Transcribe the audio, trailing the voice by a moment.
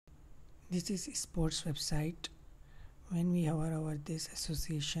This is sports website. When we hover over this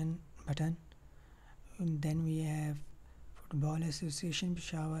association button, then we have Football Association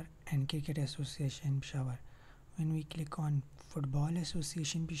Peshawar and Cricket Association Peshawar. When we click on Football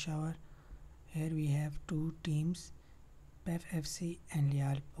Association Peshawar, here we have two teams, PEF FC and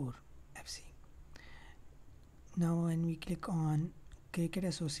Lialpur FC. Now when we click on Cricket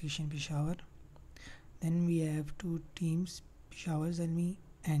Association Peshawar, then we have two teams, Peshawar Zalmi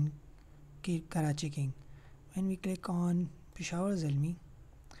and Karachi King. When we click on Peshawar Zalmi,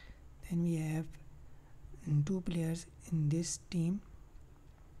 then we have two players in this team,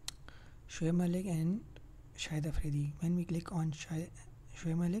 Shoaib Malik and Shahid Afridi. When we click on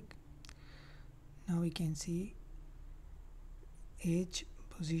Shoaib Malik, now we can see age,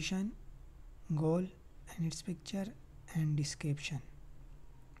 position, goal and its picture and description.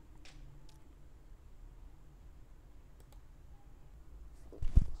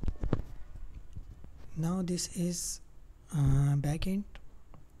 Now this is backend.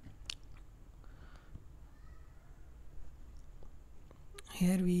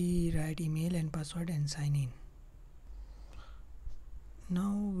 Here we write email and password and sign in.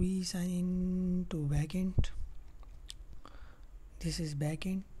 Now we sign in to backend. This is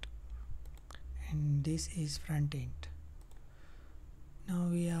backend and this is front end. Now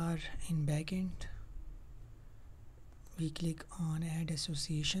we are in backend. We click on add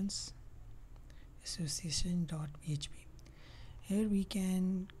associations, association.php. Here we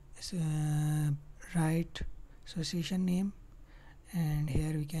can write association name, and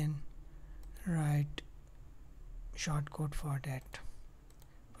here we can write shortcode for that.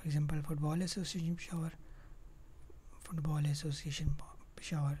 For example, Football Association Peshawar, Football Association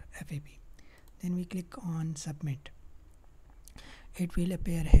Peshawar FAP. Then we click on submit. It will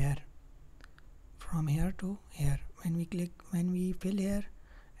appear here, from here to here. When we fill here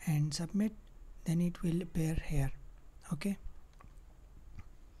and submit, then it will appear here. Okay.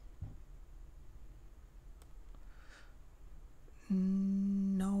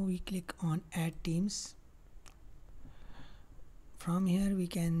 Now we click on add teams. From here we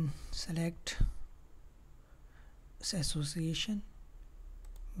can select association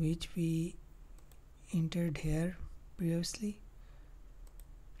which we entered here previously.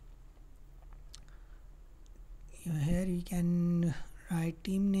 Here we can write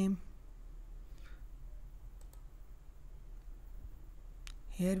team name.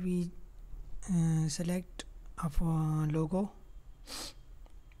 Here we select a logo,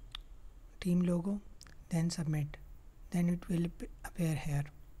 team logo, then submit. Then it will appear here.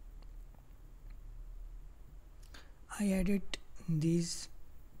 I added these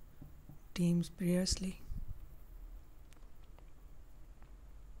teams previously.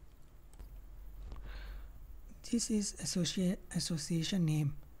 This is association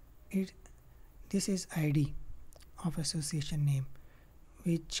name. This is ID of association name,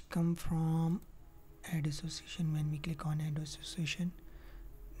 which come from add association. When we click on add association,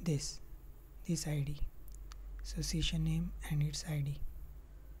 this ID, association name and its ID.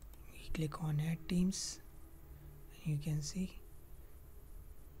 We click on add teams. You can see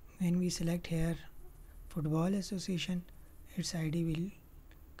when we select here Football Association, its ID will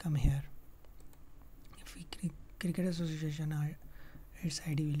come here. If we click Cricket Association, its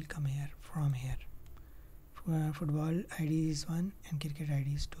ID will come here, from here. Football ID is 1 and cricket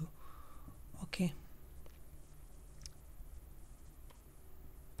ID is 2. Okay.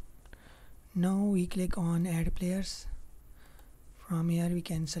 Now we click on add players. From here we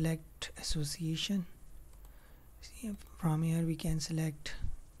can select association. From here we can select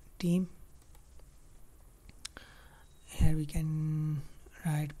team. Here we can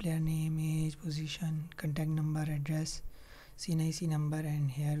write player name, age, position, contact number, address, CNIC number,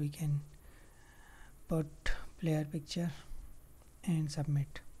 and here we can put player picture and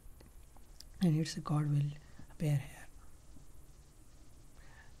submit, and its record will appear here.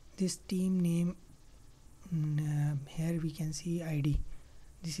 This team name, here we can see ID.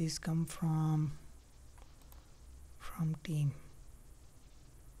 This is come from team.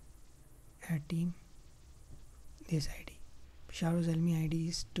 Add team, this ID. Peshawar Zalmi ID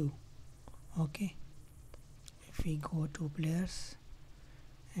is 2. Okay. If we go to players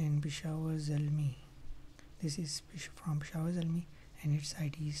and Peshawar Zalmi, this is from Peshawar Zalmi and its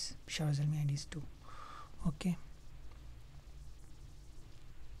ID is Peshawar Zalmi ID is 2. Okay.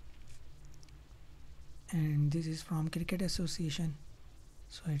 And this is from Cricket Association,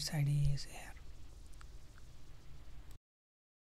 so its ID is here.